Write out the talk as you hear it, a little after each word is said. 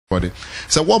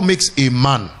So what makes a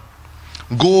man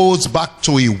goes back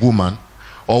to a woman,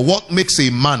 or what makes a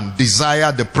man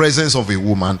desire the presence of a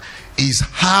woman, is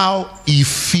how he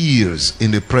feels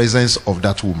in the presence of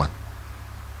that woman.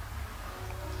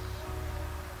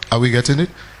 Are we getting it?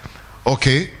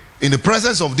 Okay. In the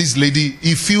presence of this lady,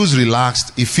 he feels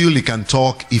relaxed, he feels he can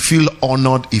talk, he feels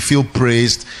honored, he feels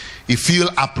praised, he feels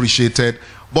appreciated.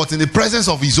 But in the presence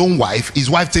of his own wife, his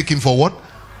wife take him for what?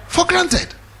 For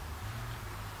granted.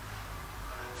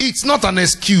 It's not an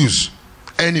excuse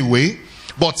anyway,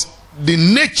 but the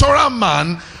natural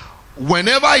man,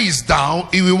 whenever he's down,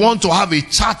 he will want to have a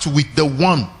chat with the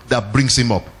one that brings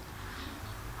him up,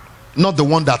 not the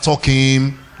one that talks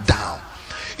him down.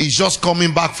 He's just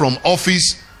coming back from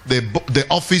office. The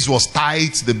office was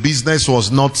tight, the business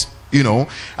was not,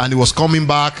 and he was coming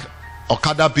back.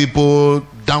 Okada people,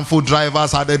 downfall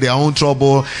drivers had their own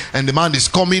trouble, and the man is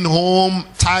coming home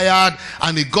tired,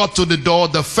 and he got to the door.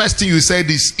 The first thing you said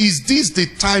is this the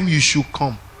time you should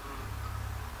come?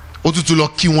 And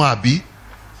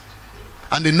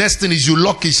the next thing is you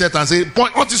lock his shirt and say,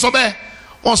 what is over?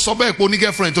 And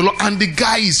the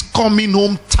guy is coming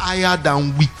home tired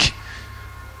and weak.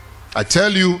 I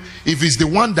tell you, if it's the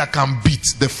one that can beat,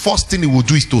 the first thing he will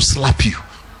do is to slap you.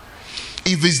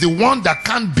 If it's the one that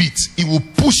can't beat, he will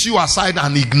push you aside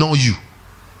and ignore you.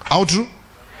 How true?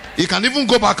 He can even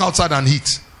go back outside and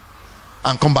eat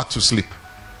and come back to sleep.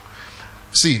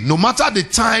 See, no matter the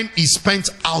time he spent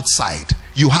outside,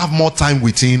 you have more time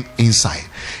with him inside.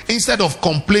 Instead of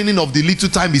complaining of the little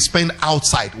time he spent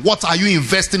outside, what are you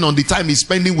investing on the time he's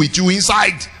spending with you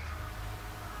inside?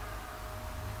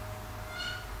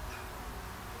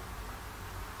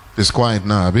 It's quiet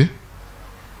now, Abi.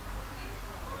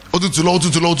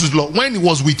 When he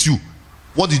was with you,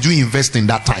 what did you invest in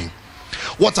that time?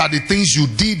 What are the things you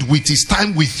did with his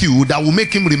time with you that will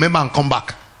make him remember and come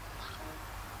back?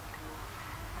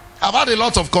 I've had a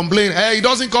lot of complaints. Hey, he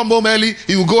doesn't come home early.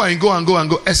 He will go and go and go and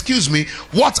go. Excuse me,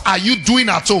 what are you doing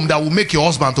at home that will make your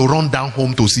husband to run down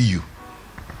home to see you?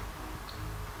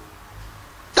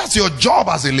 That's your job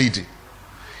as a lady.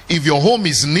 If your home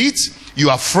is neat, you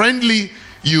are friendly,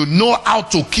 you know how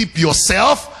to keep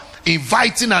yourself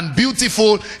inviting and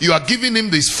beautiful, you are giving him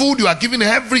this food, you are giving him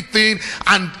everything,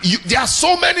 and there are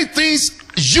so many things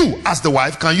you as the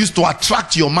wife can use to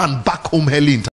attract your man back home early in time.